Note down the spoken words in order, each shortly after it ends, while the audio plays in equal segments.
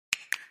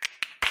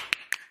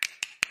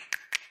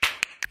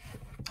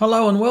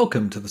Hello and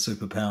welcome to the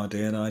Superpower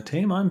D&I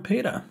team. I'm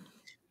Peter.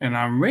 And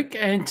I'm Rick,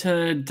 and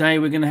today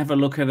we're going to have a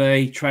look at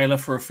a trailer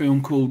for a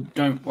film called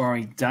Don't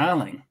Worry,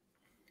 Darling.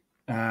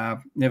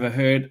 Never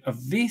heard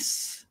of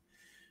this.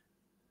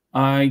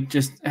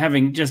 Just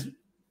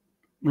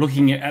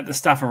looking at the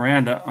stuff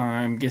around it,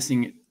 I'm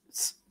guessing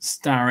it's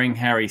starring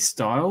Harry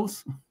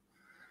Styles.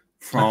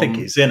 I think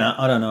he's in it.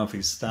 I don't know if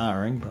he's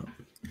starring, but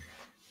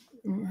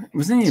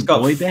wasn't he a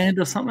boy band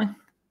or something?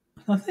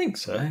 I think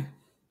so.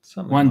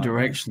 Something One like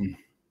Direction.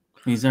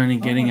 He's only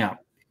getting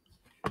up.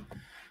 All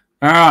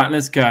right,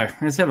 let's go.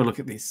 Let's have a look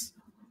at this.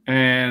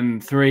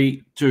 And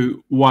 3,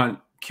 2, 1,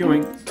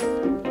 queuing.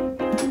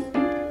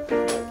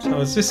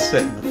 So is this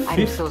set in the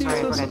 50s? I'm so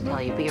sorry for what I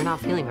tell you, but you're not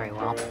feeling very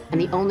well.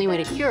 And the only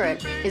way to cure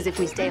it is if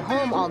we stay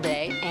home all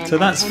day and so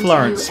that's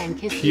Florence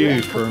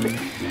Pugh from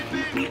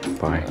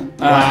Bye.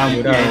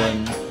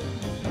 and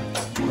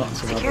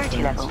lots of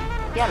Security level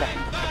yellow.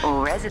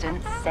 All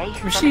residents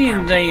safe. Was she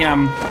in the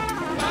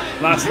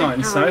last night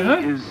in Soho?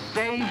 Is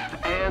safe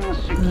and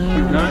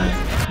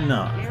secure.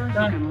 No. Here you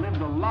can live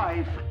the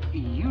life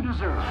you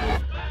deserve.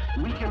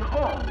 We can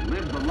all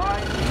live the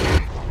life.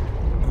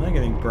 They're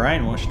getting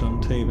brainwashed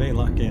on TV,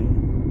 like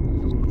in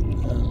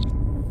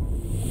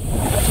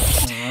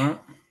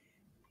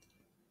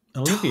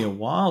Olivia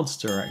Wilde's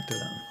directed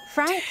it.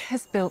 Frank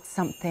has built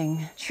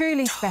something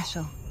truly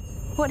special.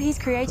 What he's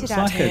created It's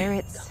out like here, a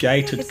it's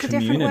gated a different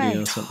community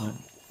way. or something.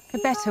 A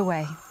better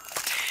way.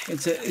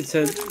 It's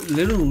a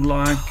little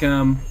like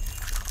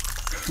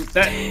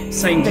that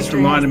scene just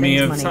reminded me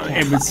of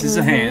Edward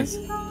Scissorhands.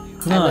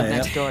 No, I lived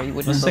next door. You I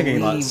wouldn't was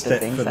thinking like believe the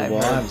things Stepford I've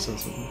Wives or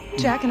something.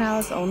 Jack and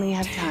Alice only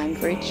have time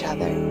for each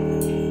other.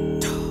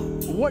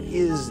 What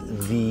is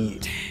the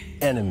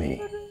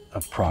enemy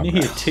of Can progress?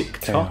 you hear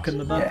tick-tock in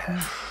the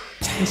background?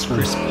 It's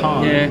Chris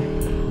Pine. Yeah.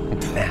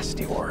 It's a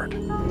nasty word.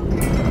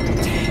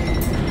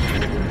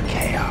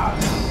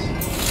 Chaos.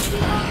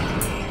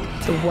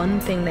 The one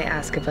thing they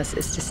ask of us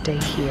is to stay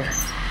here.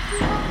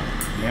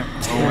 Yep.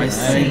 Always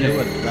Hey, seen who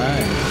it. are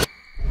they?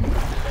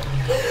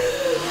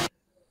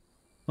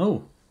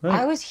 Oh,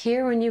 I was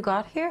here when you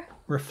got here.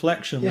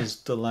 reflection was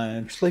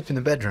delayed. Sleep in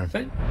the bedroom.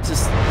 That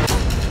just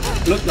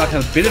looked like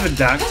a bit of a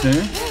dark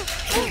turn.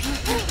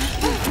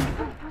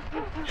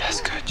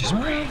 That's good. Just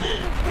breathe.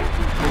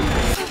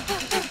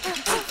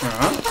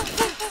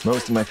 Alright.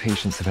 Most of my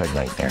patients have had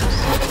nightmares.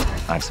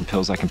 I have some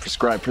pills I can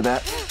prescribe for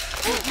that.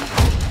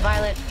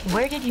 Violet,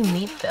 where did you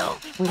meet Bill?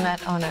 We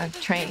met on a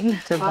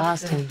train To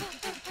Boston.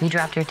 You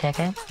dropped your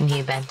ticket, and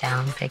he bent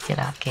down, picked it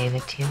up, gave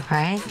it to you,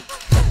 right?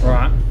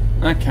 Right.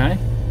 Okay.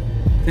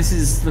 This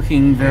is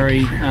looking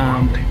very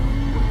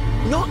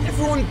Not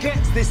everyone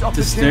gets this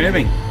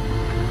opportunity. disturbing.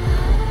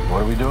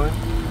 What are we doing?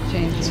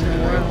 Changing the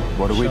world.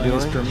 What are we Showing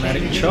his doing?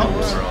 dramatic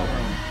chops.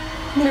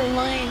 They're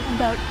lying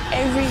about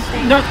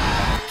everything. Not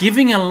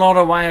giving a lot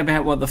away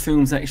about what the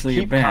film's actually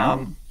Keep about.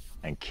 calm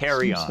and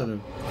carry Sort on. of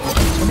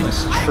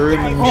almost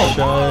Truman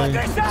Show,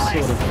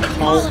 sort of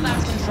cult.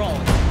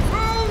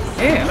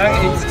 Yeah, like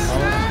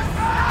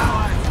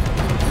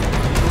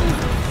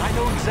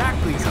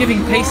it's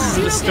giving pieces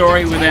of the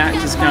story without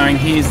just going,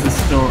 here's the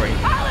story.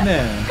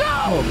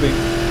 Yeah, well, be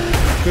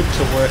good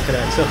to work it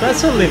out. So if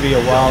that's Olivia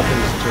Wilde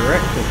who's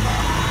directed,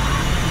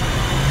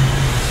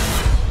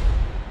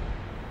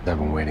 I've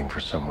been waiting for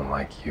someone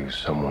like you,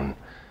 someone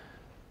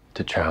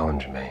to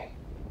challenge me.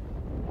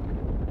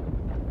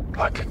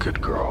 Like a good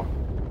girl.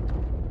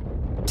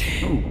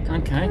 Ooh,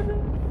 okay.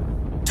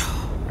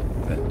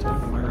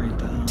 Don't worry,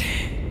 darling.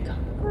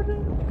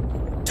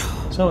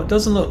 So it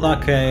doesn't look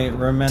like a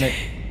romantic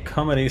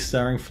comedy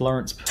starring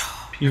Florence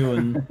Pugh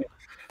and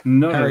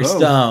Not Harry at all.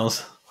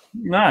 Styles.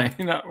 No,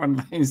 not one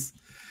of these.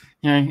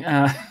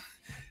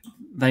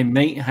 They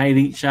meet, hate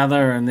each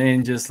other, and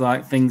then just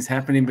like things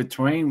happen in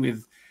between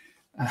with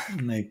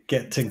And they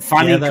get together.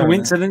 funny and-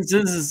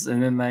 coincidences,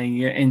 and then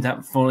they end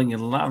up falling in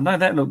love. No,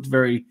 that looked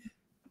very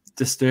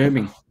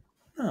disturbing.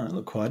 Oh, it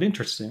looked quite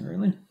interesting,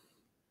 really.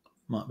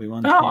 Might be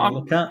one Oh, to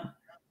look at.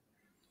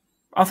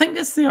 I think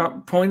that's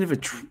the point of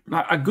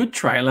a good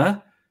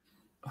trailer.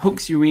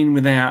 Hooks you in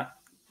without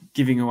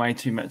giving away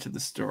too much of the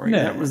story.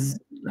 Yeah.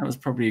 That was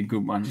probably a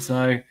good one.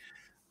 So,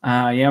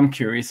 yeah, I'm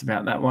curious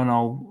about that one.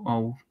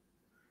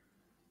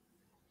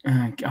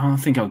 I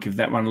think I'll give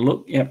that one a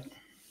look. Yep.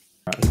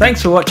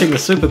 Thanks for watching the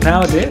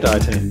Superpower D&I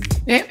team.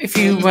 Yeah, if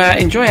you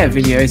enjoy our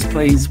videos,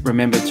 please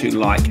remember to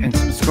like and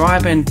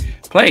subscribe. And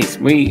please,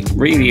 we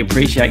really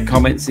appreciate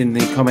comments in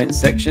the comments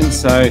section.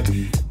 So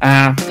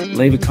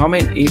leave a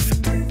comment if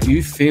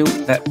you feel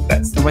that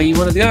that's the way you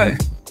want to go.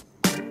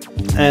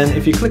 And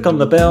if you click on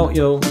the bell,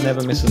 you'll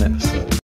never miss an episode.